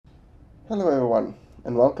Hello everyone,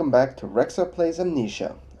 and welcome back to Rexxar Plays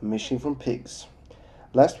Amnesia, a mission from pigs.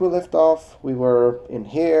 Last we left off, we were in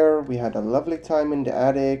here, we had a lovely time in the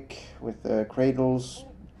attic, with the cradles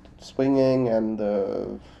swinging and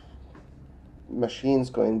the machines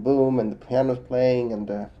going boom and the pianos playing and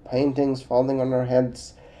the paintings falling on our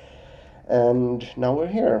heads. And now we're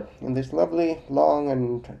here, in this lovely, long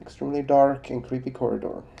and extremely dark and creepy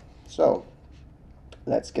corridor. So,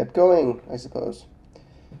 let's get going, I suppose.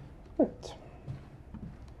 Right.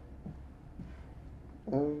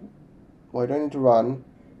 Why do I need to run?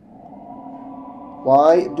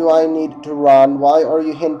 Why do I need to run? Why are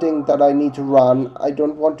you hinting that I need to run? I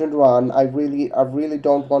don't want to run. I really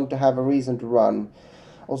don't want to have a reason to run.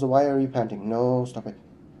 Also, why are you panting? No, stop it.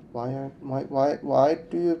 Why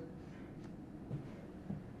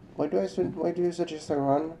do you suggest I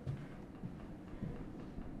run?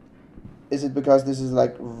 Is it because this is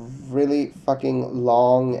like really fucking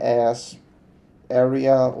long ass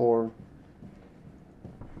area, or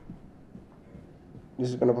this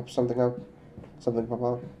is gonna pop something out? Something pop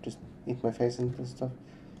out? Just eat my face and stuff.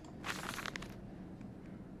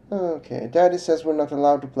 Okay, Daddy says we're not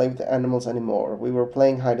allowed to play with the animals anymore. We were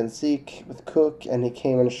playing hide and seek with Cook and he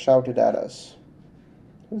came and shouted at us.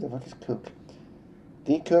 Who the fuck is Cook?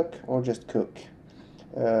 The Cook or just Cook?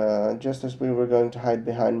 Just as we were going to hide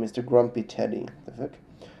behind Mr. Grumpy Teddy. The fuck?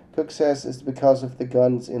 Cook says it's because of the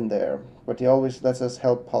guns in there, but he always lets us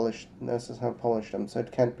help polish them, so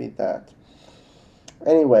it can't be that.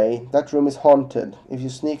 Anyway, that room is haunted. If you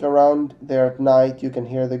sneak around there at night, you can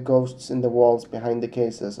hear the ghosts in the walls behind the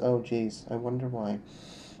cases. Oh jeez, I wonder why.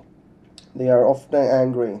 They are often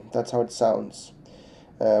angry, that's how it sounds.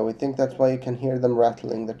 We think that's why you can hear them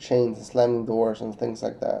rattling the chains and slamming doors and things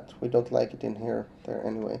like that. We don't like it in here, there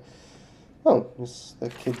anyway. Oh, this is the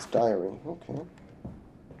kid's diary, okay.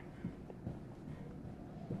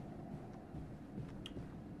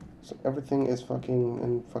 So everything is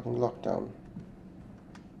fucking lockdown.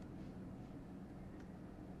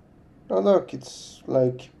 Oh look, it's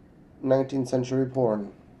like 19th century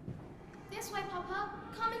porn. This way, Papa.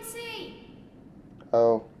 Come and see.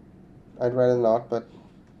 Oh, I'd rather not, but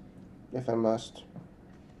if I must.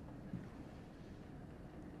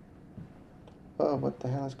 Oh, what the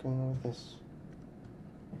hell is going on with this?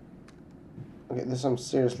 Okay, there's some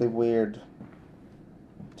seriously weird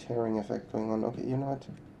tearing effect going on. Okay, you know what?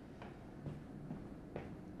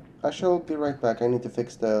 I shall be right back. I need to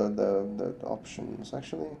fix the options.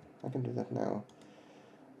 Actually, I can do that now.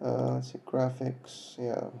 Let's see, graphics.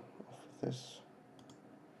 Yeah, off of this.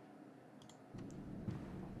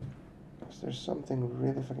 There's something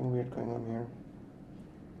really fucking weird going on here.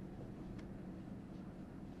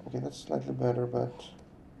 Okay, that's slightly better, but...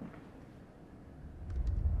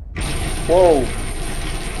 Whoa!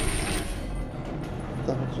 What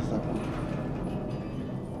the heck just happened?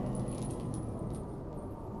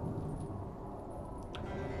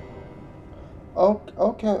 Oh,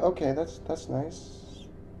 okay, that's nice.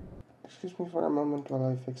 Excuse me for a moment while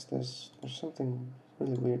I fix this. There's something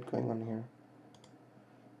really weird going on here.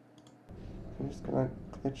 I'm just gonna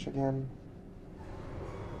glitch again.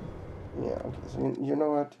 Yeah, okay, so you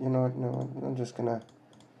know what, no, I'm just gonna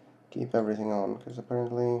keep everything on, because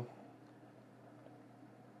apparently...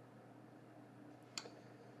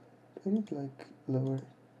 I need, like, lower...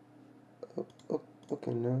 Oh,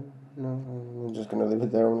 okay, no, I'm just gonna leave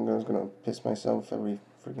it there. I'm just gonna piss myself every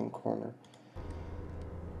freaking corner.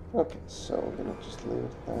 Okay, so I'm gonna just leave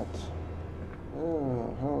it at that.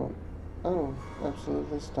 Oh,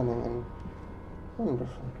 absolutely stunning and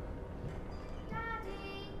wonderful. Daddy.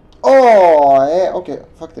 Oh, yeah, okay,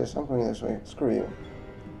 fuck this. I'm going this way. Screw you.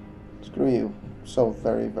 Screw you. So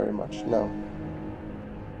very, very much. No.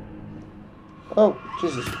 Oh,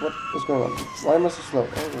 Jesus, what is going on? Why am I so slow?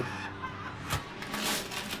 Oh, wait.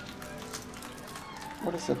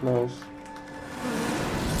 What is that noise?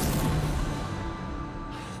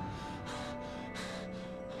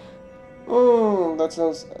 That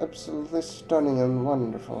sounds absolutely stunning and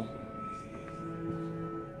wonderful.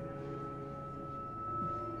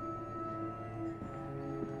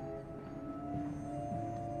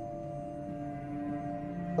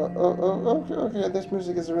 Okay, this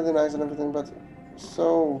music is really nice and everything, but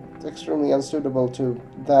so extremely unsuitable to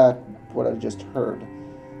that, what I just heard.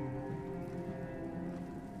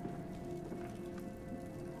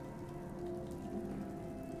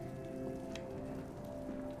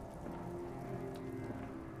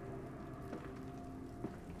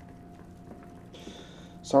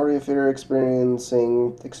 Sorry if you're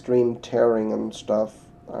experiencing extreme tearing and stuff.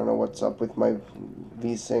 I don't know what's up with my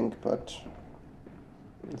V-Sync, but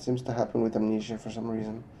it seems to happen with Amnesia for some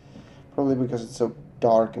reason. Probably because it's so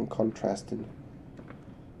dark and contrasted.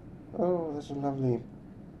 Oh, there's a lovely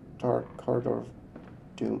dark corridor of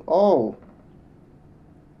doom. Oh!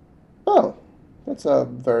 Oh! That's a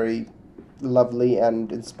very lovely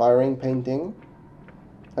and inspiring painting.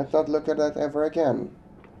 I'd not look at that ever again.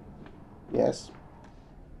 Yes.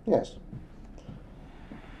 Yes.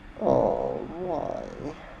 Oh, why?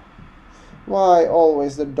 Why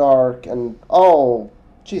always the dark and... Oh!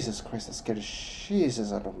 Jesus Christ, that scared the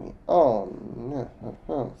Jesus out of me. Oh, no.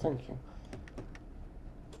 Oh, thank you.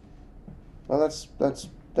 Well, that's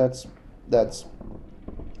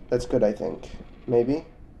good, I think. Maybe.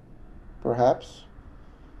 Perhaps.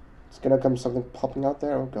 It's gonna come something popping out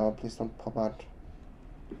there. Oh god, please don't pop out.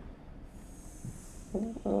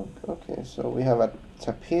 Oh, okay, so we have a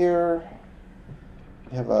tapir.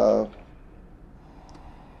 We have a...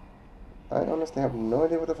 I honestly have no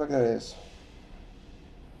idea what the fuck that is.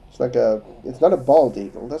 It's like a... It's not a bald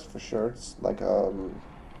eagle, that's for sure. It's like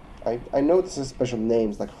I know this is special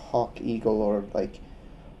names, like hawk eagle or like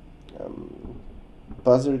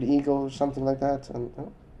buzzard eagle or something like that. And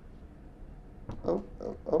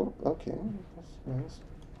okay, that's nice.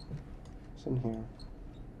 What's in here?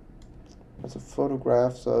 Lots of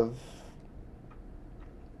photographs of,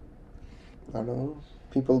 I don't know,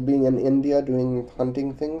 people being in India doing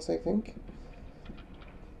hunting things, I think.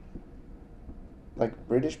 Like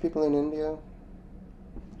British people in India.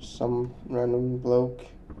 Some random bloke.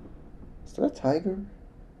 Is that a tiger?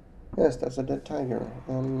 Yes, that's a dead tiger.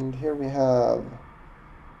 And here we have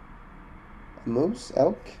a moose,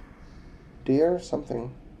 elk, deer,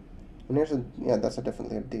 something. And here's a... Yeah, that's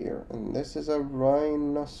definitely a deer. And this is a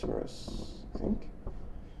rhinoceros, I think.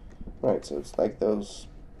 Right, so it's like those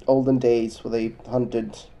olden days where they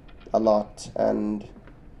hunted a lot and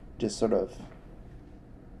just sort of...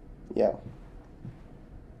 Yeah.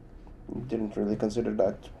 Didn't really consider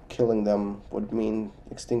that killing them would mean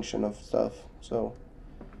extinction of stuff, so...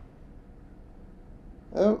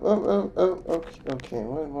 Okay.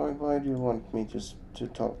 Why do you want me to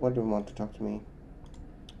talk? Why do you want to talk to me?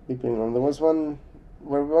 Weeping room. There was one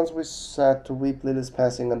where once we sat to weep Lily's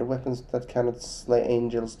passing, and the weapons that cannot slay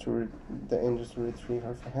angels the angels to retrieve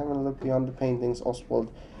her from heaven. Look beyond the paintings,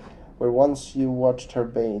 Oswald, where once you watched her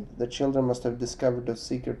bathe. The children must have discovered those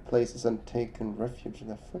secret places and taken refuge.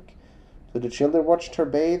 The fuck? So the children watched her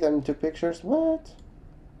bathe and took pictures? What?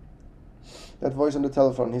 That voice on the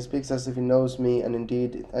telephone. He speaks as if he knows me, and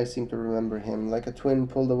indeed I seem to remember him. Like a twin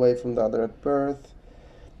pulled away from the other at birth,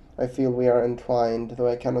 I feel we are entwined, though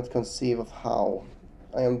I cannot conceive of how.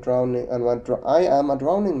 I am drowning, and I am a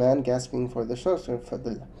drowning man gasping for the surface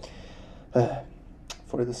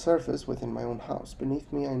within my own house.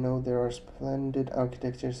 Beneath me, I know there are splendid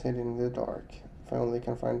architectures hidden in the dark. If I only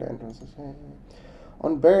can find the entrances.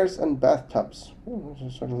 On bears and bathtubs. Those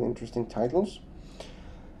are certainly interesting titles.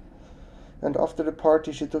 And after the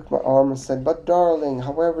party, she took my arm and said, "But darling,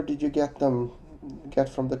 however did you get from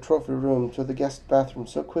the trophy room to the guest bathroom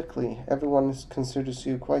so quickly? Everyone considers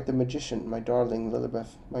you quite the magician, my darling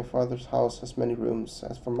Lilibeth. My father's house has many rooms.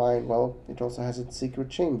 As for mine, well, it also has its secret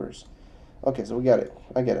chambers." Okay, so we got it.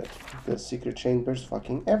 I get it. The secret chambers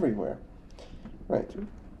fucking everywhere. Right.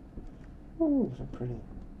 Ooh, so pretty.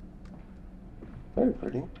 Very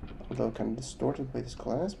pretty. Although kind of distorted by this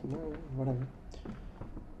glass, but no, whatever.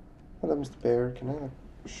 Hello, Mr. Bear. Can I, like,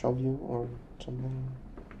 shove you or something?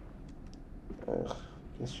 Ugh,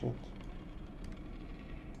 guess shit.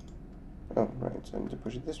 Oh, right, so I need to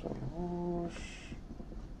push it this way. Whoosh.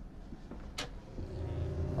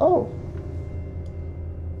 Oh!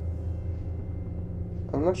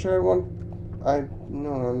 I'm not sure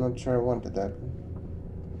No, I'm not sure I wanted that.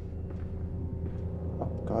 Oh,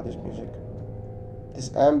 God, this music. This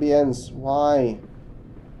ambience, why?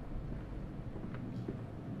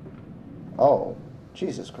 Oh,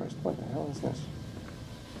 Jesus Christ, what the hell is this?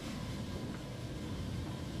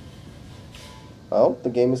 Well, the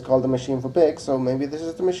game is called The Machine for Pigs, so maybe this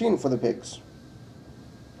is the machine for the pigs.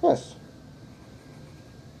 Yes.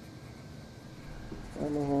 I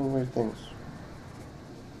don't know weird things.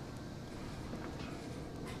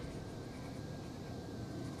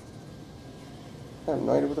 I have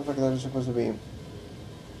no idea what the fuck that is supposed to be.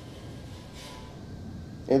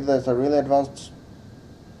 Either that's a really advanced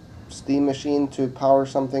steam machine to power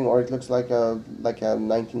something, or it looks like a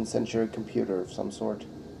 19th century computer of some sort.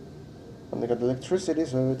 And they got electricity,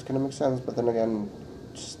 so it's gonna make sense, but then again,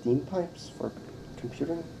 steam pipes for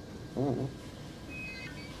computing? I don't know.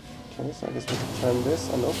 Okay, so I guess we can turn this,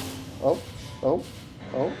 and oh.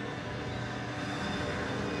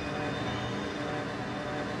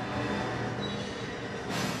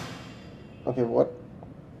 Okay, what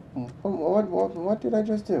did I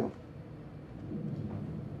just do?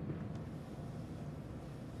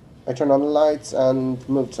 I turned on the lights and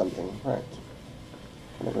moved something. Right.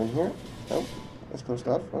 Can I go in here? Nope. It's closed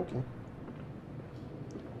off. Okay.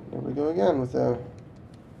 There we go again with the...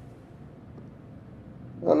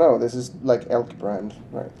 Oh no, this is like elk brand.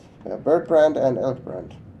 Right. Yeah, bird brand and elk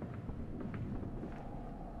brand.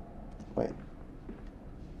 Wait.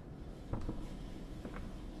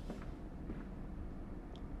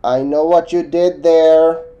 I know what you did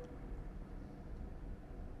there.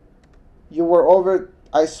 You were over...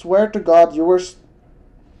 I swear to God, you were...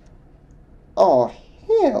 Oh,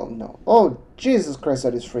 hell no. Oh, Jesus Christ,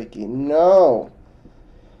 that is freaky. No.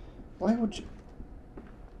 Why would you...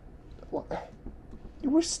 What? You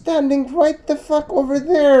were standing right the fuck over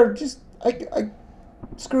there. Just...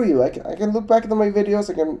 Screw you. I can look back at my videos.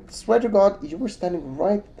 I can swear to God, you were standing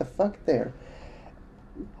right the fuck there.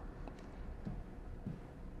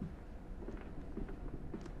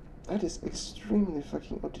 That is extremely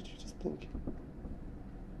fucking... What did you just blink?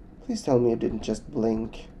 Please tell me you didn't just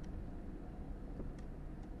blink.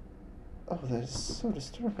 Oh, that is so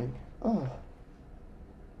disturbing. Oh.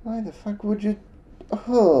 Why the fuck would you...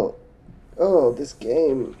 Oh. Oh, this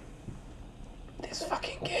game. This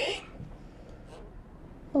fucking game.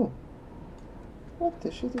 Oh. What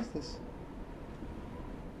the shit is this?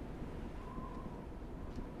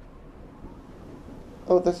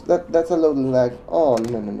 Oh, that's a loading lag. Oh,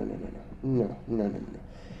 no.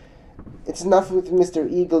 It's enough with Mr.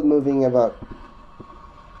 Eagle moving about.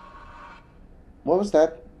 What was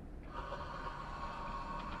that?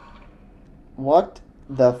 What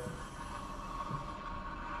the...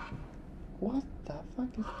 What the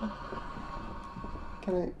fuck is that?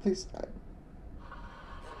 Can I please...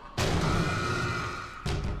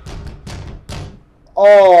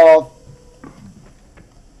 Oh,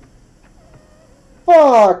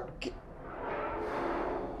 fuck!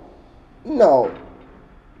 No.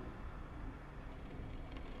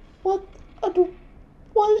 What?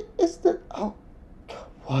 Why is that? Oh,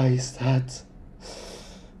 why is that?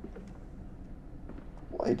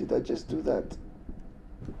 Why did I just do that?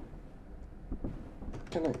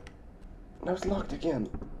 Can I? Now it's locked again.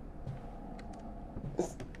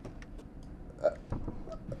 It's,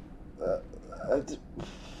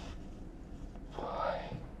 why?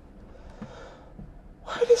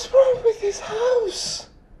 What is wrong with this house?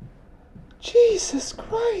 Jesus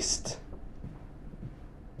Christ!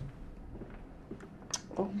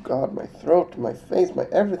 Oh God, my throat, my face, my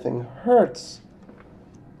everything hurts.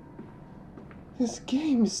 This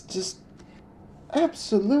game is just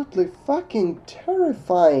absolutely fucking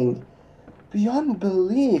terrifying. Beyond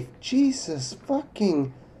belief. Jesus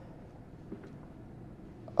fucking...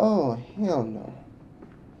 Oh, hell no.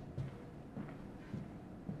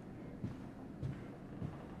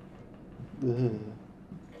 Ugh.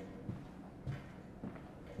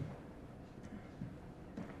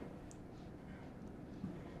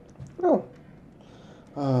 Oh.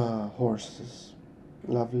 Ah, horses.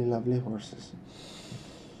 Lovely, lovely horses.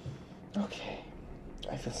 Okay.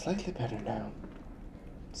 I feel slightly better now.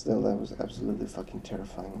 Still, that was absolutely fucking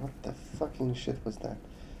terrifying. What the fucking shit was that?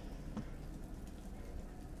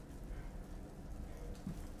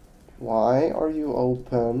 Why are you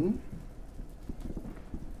open?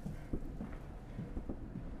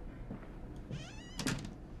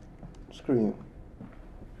 Screw you.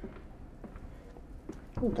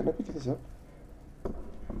 Oh, can I pick this up?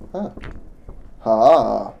 Ah.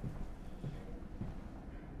 Ha!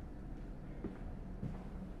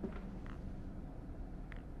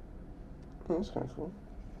 Oh, that's kind of cool.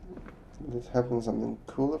 Will this happen something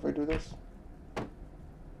cool if I do this?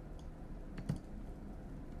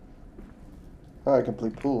 Oh, I can play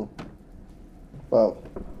pool. Well,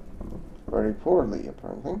 very poorly,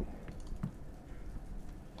 apparently.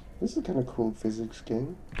 This is a kind of cool physics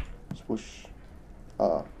game. Swoosh.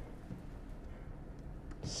 Ah.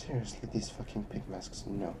 Seriously, these fucking pig masks,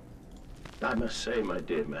 no. I must say, my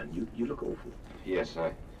dear man, you look awful. Yes,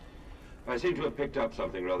 I seem to have picked up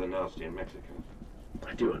something rather nasty in Mexico.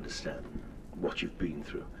 I do understand what you've been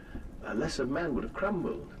through. A lesser man would have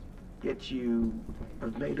crumbled. Yet you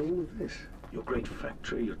have made all of this. Your great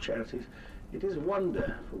factory, your charities. It is a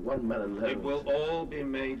wonder for one man alone. It will all be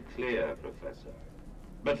made clear, Professor.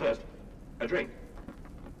 But first, a drink.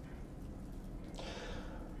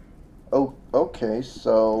 Oh, okay,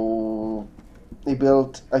 so he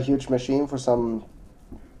built a huge machine for some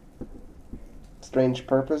strange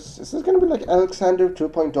purpose. Is this gonna be like Alexander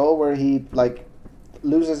 2.0, where he like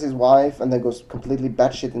loses his wife and then goes completely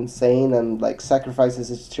batshit insane and like sacrifices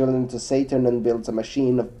his children to Satan and builds a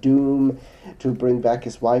machine of doom to bring back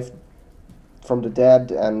his wife from the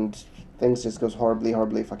dead, and things just goes horribly,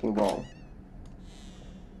 horribly fucking wrong?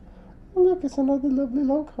 Look, look, it's another lovely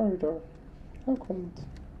long corridor. How quaint.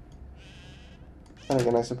 And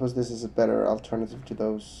again, I suppose this is a better alternative to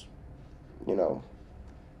those, you know,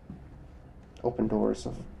 open doors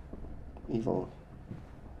of evil.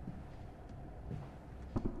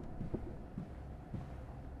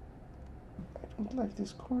 I don't like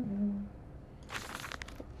this corner.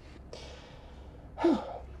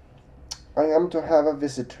 I am to have a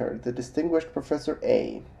visitor, the distinguished Professor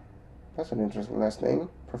A. That's an interesting last name.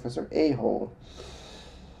 Professor A-hole.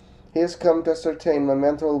 He has come to ascertain my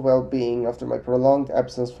mental well-being after my prolonged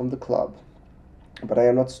absence from the club. But I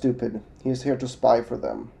am not stupid. He is here to spy for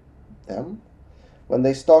them. Them? When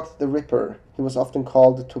they stalked the Ripper, he was often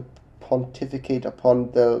called to pontificate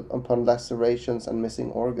upon lacerations and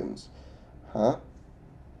missing organs. Huh?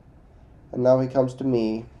 And now he comes to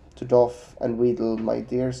me, to doff and wheedle, my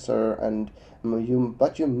dear sir,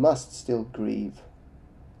 but you must still grieve.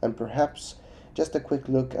 And perhaps just a quick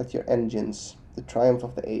look at your engines, the triumph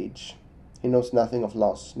of the age. He knows nothing of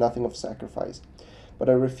loss, nothing of sacrifice. But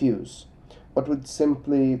I refuse. But to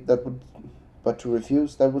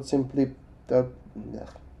refuse, that would simply... I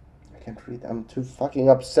can't read. I'm too fucking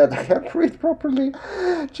upset. I can't read properly.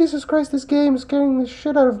 Jesus Christ, this game is scaring the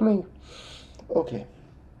shit out of me. Okay.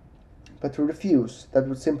 But to refuse, that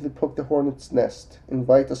would simply poke the hornet's nest,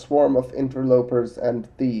 invite a swarm of interlopers and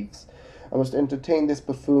thieves. I must entertain this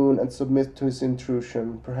buffoon and submit to his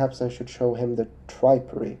intrusion. Perhaps I should show him the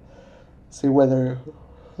tripery. See whether...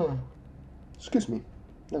 Excuse me.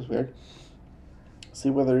 That's weird. See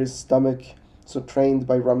whether his stomach, so trained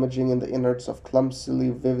by rummaging in the innards of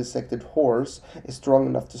clumsily vivisected whores, is strong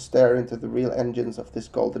enough to stare into the real engines of this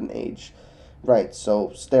golden age. Right,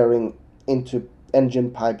 so staring into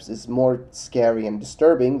engine pipes is more scary and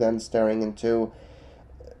disturbing than staring into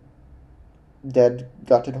dead,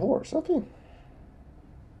 gutted horse. Okay.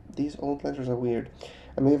 These old letters are weird.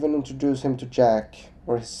 I may even introduce him to Jack,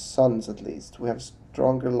 or his sons at least. We have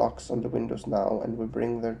stronger locks on the windows now, and we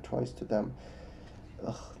bring their toys to them.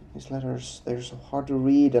 Ugh, these letters, they're so hard to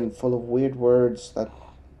read and full of weird words that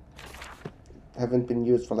haven't been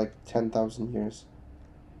used for like 10,000 years.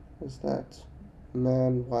 What's that?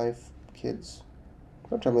 Man, wife, kids.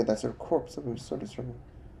 Don't tell me that's her corpse. That would be so disturbing.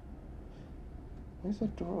 Why is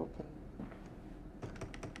that door open?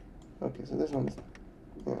 Okay, so this one is...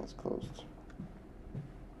 yeah, it's closed.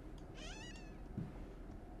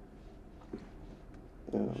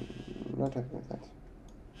 Not happy with that.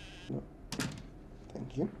 No.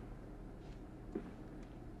 Thank you.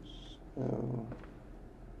 So...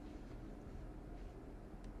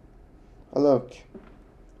 oh, look.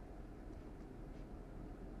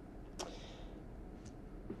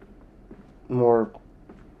 More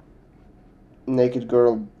naked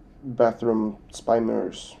girl bathroom spy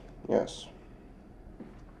mirrors. Yes.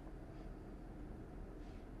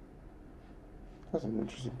 That's an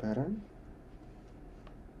interesting pattern.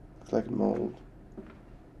 Looks like mold.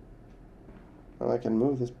 Well, I can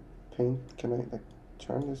move this paint. Can I, like,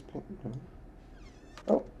 turn this paint?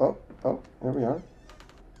 No. Oh, here we are.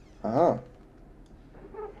 Aha.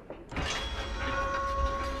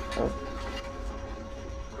 Oh.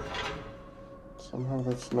 Somehow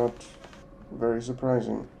that's not very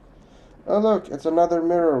surprising. Oh look, it's another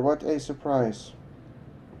mirror. What a surprise.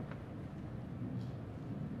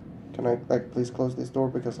 Can I, like, please close this door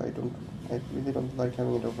because I really don't like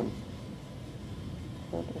having it open.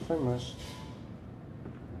 But if I must.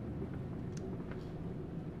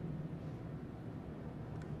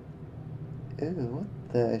 Ew, what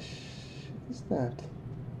the shit is that?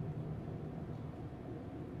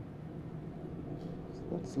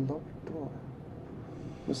 That's a locked door.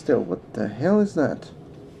 But still, what the hell is that?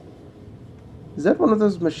 Is that one of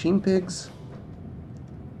those machine pigs?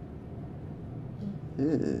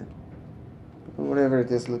 Ew. Whatever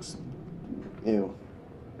it is, looks... ew.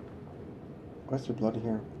 Why's there blood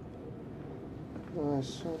here? Oh, I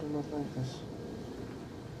so do not like this.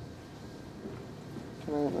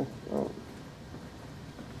 Can I, like... oh.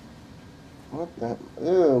 What the...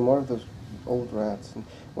 ew, more of those old rats. And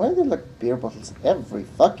why are there, like, beer bottles every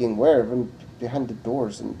fucking where? Even behind the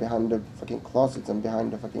doors and behind the fucking closets and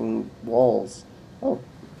behind the fucking walls. Oh.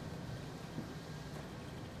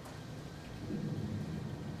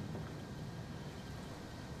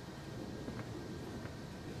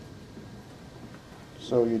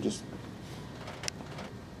 So you just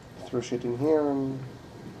throw shit in here and...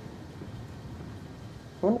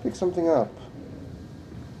 I want to pick something up.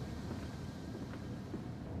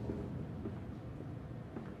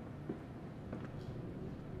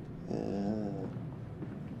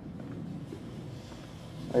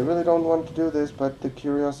 I really don't want to do this, but the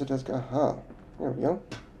curiosity has got... aha. There we go.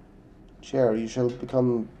 Chair, you shall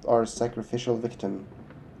become our sacrificial victim.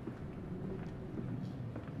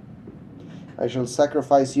 I shall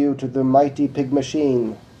sacrifice you to the mighty pig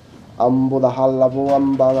machine. Ambuda halabu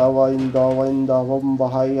ambala winda winda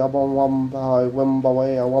wumbahay abon wambahay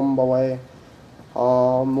wimbaway a wumbaway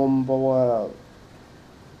mumbaway.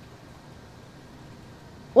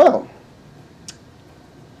 Well,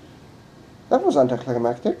 that was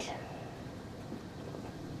anticlimactic.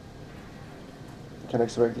 Can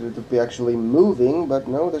expect it to be actually moving, but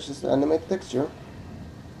no, that's just animate texture.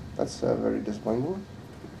 That's very disappointing.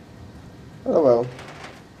 Oh well.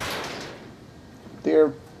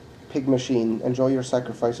 Dear pig machine, enjoy your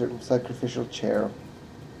sacrificial chair.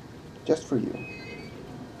 Just for you.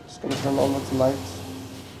 Just gonna turn on the lights.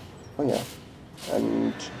 Oh yeah.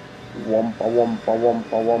 And wompa wompa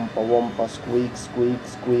wompa wompa wompa squeak squeak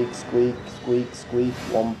squeak squeak squeak squeak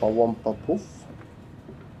wompa wompa poof.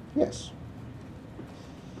 Yes.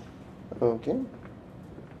 Okay.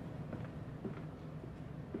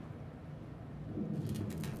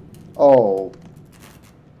 Oh.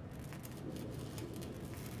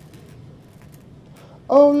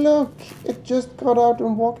 Oh look! It just got out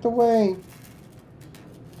and walked away.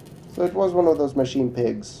 So it was one of those machine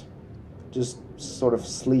pigs. Just sort of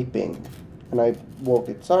sleeping. And I woke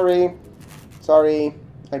it. Sorry. Sorry.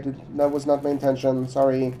 That was not my intention.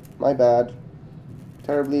 Sorry. My bad.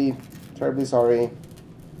 Terribly sorry.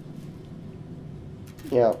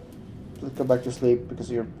 Yeah. Let's go back to sleep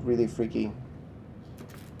because you're really freaky.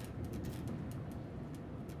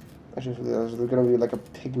 Actually, there's gonna be like a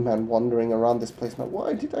pigman wandering around this place now.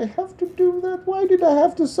 Why did I have to do that? Why did I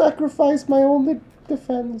have to sacrifice my only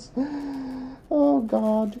defense? Oh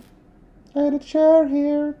god. I had a chair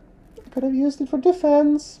here. I could have used it for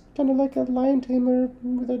defense. Kind of like a lion tamer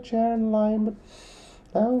with a chair and a lion, but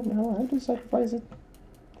no, I had to sacrifice it.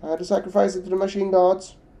 I had to sacrifice it to the machine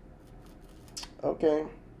gods. Okay,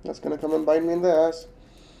 that's gonna come and bite me in the ass.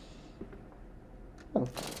 Oh,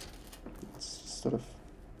 it's sort of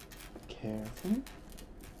carefully.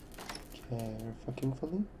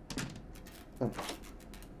 Care-fucking-fully. Oh.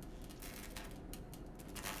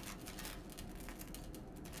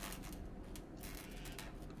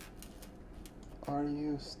 Are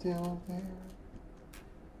you still there?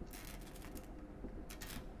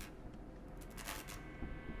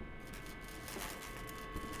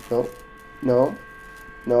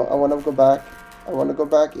 No, I want to go back. I want to go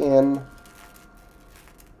back in.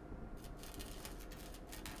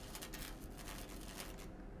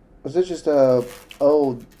 Was it just a...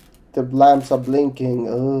 Oh, the lamps are blinking.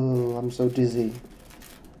 Oh, I'm so dizzy.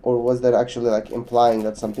 Or was that actually like implying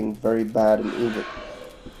that something very bad and evil?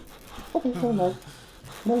 Okay, never mind.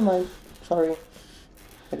 Never mind. Sorry.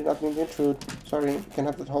 I did not mean to intrude. Sorry. You can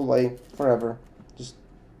have that hallway forever. Just...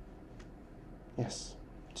 Yes.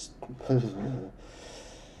 Just...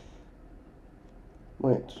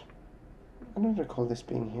 Wait. I don't recall this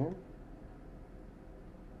being here.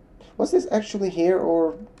 Was this actually here,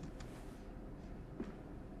 or...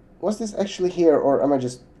 Was this actually here, or am I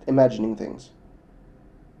just imagining things?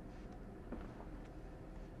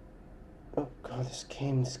 Oh god, this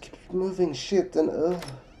keeps moving shit and ugh.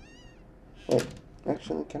 Wait,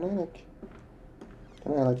 actually, can I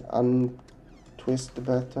like untwist the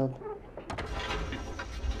bathtub?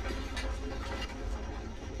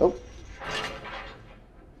 Oh.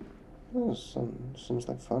 Oh, seems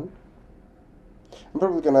like fun. I'm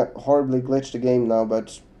probably gonna horribly glitch the game now,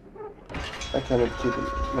 but I cannot keep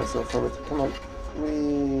myself from it. Come on.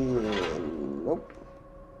 Nope.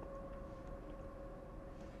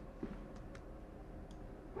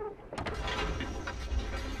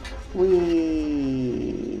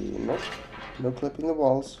 Nope. No clipping the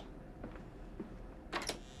walls.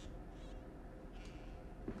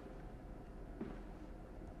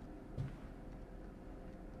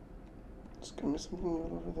 There's gonna be something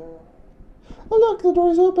over there. Oh look, the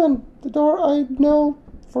door is open! The door I know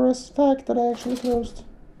for a fact that I actually closed.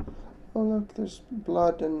 Oh look, there's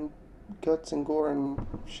blood and guts and gore and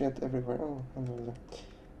shit everywhere. Oh, hello.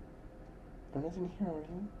 Anything here, are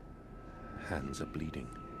you? Hands are bleeding.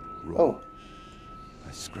 Raw. Oh.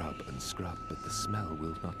 I scrub and scrub, but the smell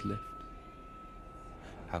will not lift.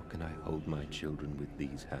 How can I hold my children with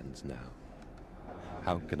these hands now?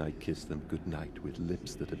 How can I kiss them goodnight with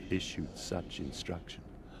lips that have issued such instruction?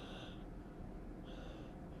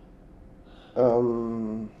 I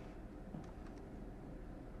don't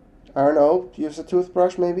know, use a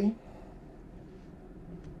toothbrush maybe?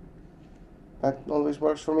 That always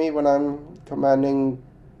works for me when I'm commanding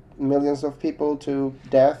millions of people to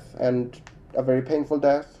death, and a very painful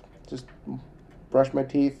death. Just brush my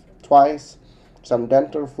teeth twice, some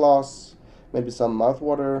dental floss, maybe some mouth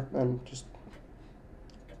water, and just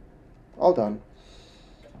all done.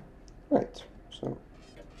 Right, so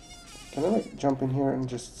can I like jump in here and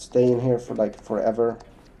just stay in here for like forever?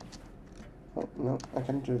 Oh, no, I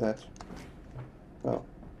can't do that. Well,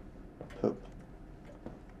 poop.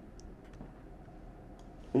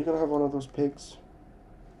 Are you gonna have one of those pigs?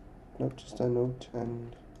 Nope, just a note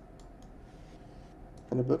and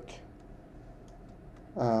a book.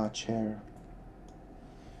 Ah, chair.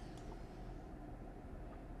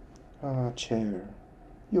 Ah, chair.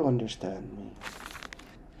 You understand me.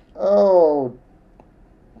 Oh,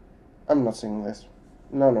 I'm not singing this.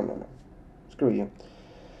 No. Screw you.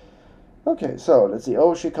 Okay, so let's see.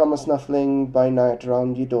 Oh, she come a snuffling by night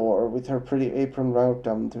round ye door, with her pretty apron round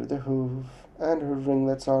down through the hoof, and her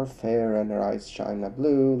ringlets are fair, and her eyes shine a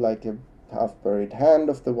blue, like a half-buried hand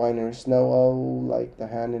of the winer's snow. Oh, like the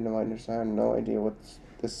hand in the winer's hand. No idea what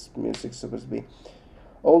this music's supposed to be.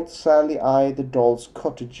 Old Sally I, the doll's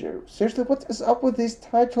cottager. Seriously, what is up with these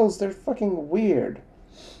titles? They're fucking weird.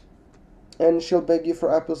 And she'll beg you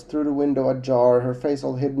for apples through the window ajar, her face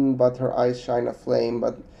all hidden, but her eyes shine a flame,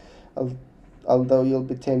 but although you'll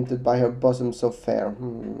be tempted by her bosom so fair.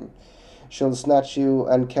 She'll snatch you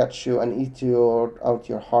and catch you and eat you out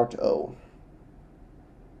your heart, oh.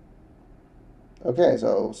 Okay,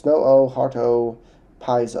 so snow, oh, heart, oh,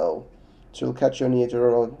 pies, oh. She'll catch you and eat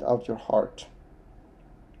you out your heart.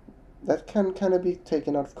 That can kind of be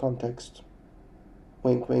taken out of context.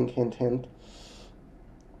 Wink, wink, hint, hint.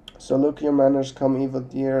 So look, your manners come, evil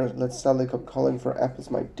dear. Let Sally come calling for apples,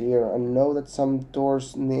 my dear. And know that some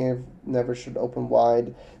doors never should open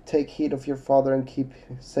wide. Take heed of your father and keep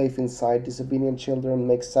safe inside. Disobedient children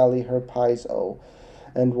make Sally her pies, oh,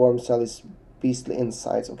 and warm Sally's beastly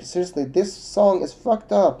insides. Okay, seriously, this song is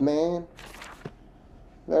fucked up, man.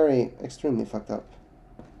 Very, extremely fucked up.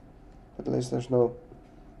 But at least there's no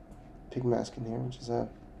pig mask in here, which is a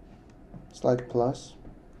slight plus.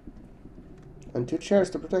 And 2 chairs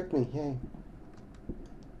to protect me, yay.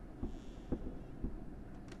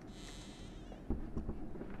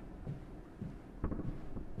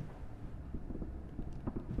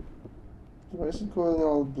 Why is it going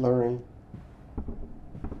all blurry?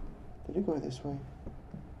 Did it go this way?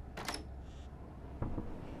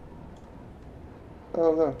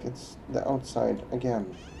 Oh look, it's the outside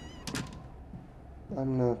again.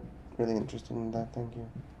 I'm not really interested in that, thank you.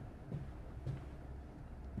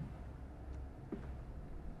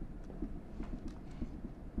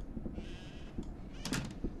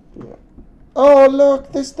 Yeah. Oh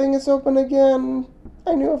look, this thing is open again.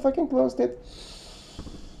 I knew if I can close it.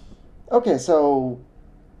 Okay, so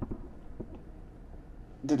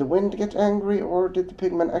did the wind get angry, or did the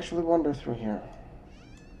pigman actually wander through here?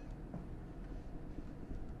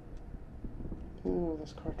 Ooh,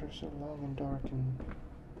 this corridor is so long and dark and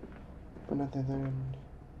but at the other end.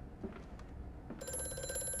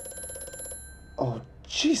 Oh,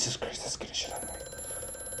 Jesus Christ, that's gonna shit out of me.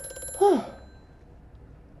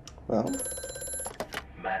 Well.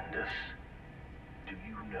 Mandus, do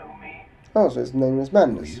you know me? Oh, so his name is Who are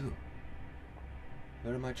Mandus. you?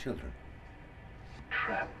 Where are my children?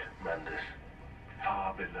 Trapped, Mandus.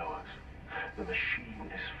 Far below us. The machine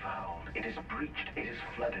is fouled. It is breached. It is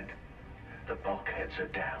flooded. The bulkheads are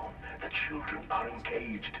down. The children are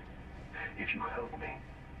engaged. If you help me,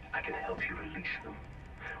 I can help you release them.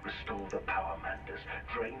 Restore the power, Mandus.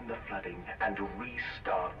 Drain the flooding and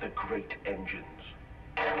restart the great engines.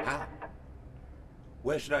 How?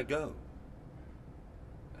 Where should I go?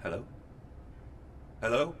 Hello?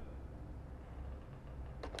 Hello?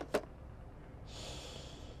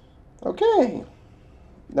 Okay.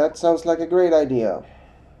 That sounds like a great idea.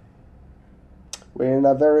 We're in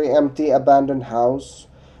a very empty, abandoned house.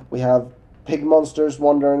 We have pig monsters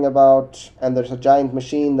wandering about, and there's a giant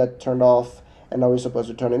machine that turned off, and now we're supposed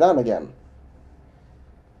to turn it on again.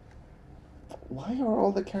 Why are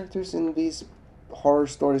all the characters in these horror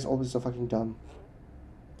stories always so fucking dumb?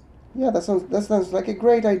 Yeah, that sounds like a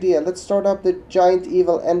great idea. Let's start up the giant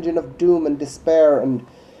evil engine of doom and despair, and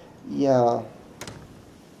yeah.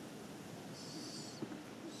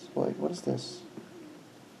 Wait, what is this?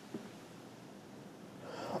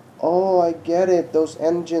 Oh, I get it. Those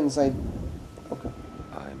engines, okay.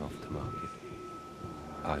 I'm off to market.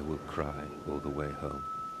 I will cry all the way home.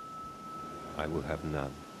 I will have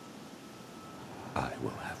none. I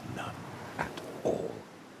will have none at all.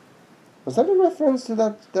 Was that a reference to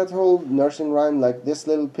that whole nursing rhyme? Like, this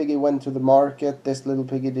little piggy went to the market, this little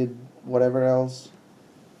piggy did whatever else?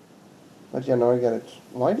 But yeah, now I get it.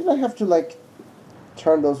 Why did I have to, like,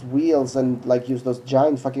 turn those wheels and, like, use those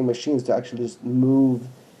giant fucking machines to actually just move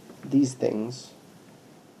these things?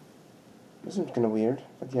 Isn't kind of weird,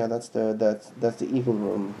 but yeah, that's the evil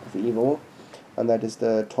room of evil, and that is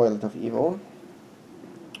the toilet of evil.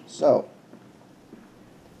 So,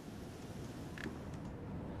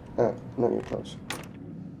 no, you're close.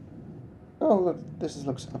 Oh look,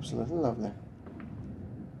 looks absolutely lovely.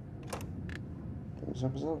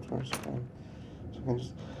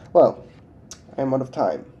 Well, I'm out of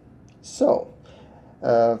time. So,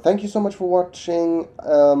 thank you so much for watching.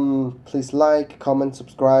 Please like, comment,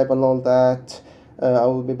 subscribe, and all that. I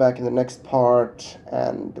will be back in the next part,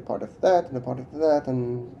 and the part of that, and the part of that,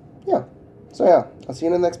 and yeah. So yeah, I'll see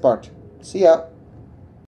you in the next part. See ya!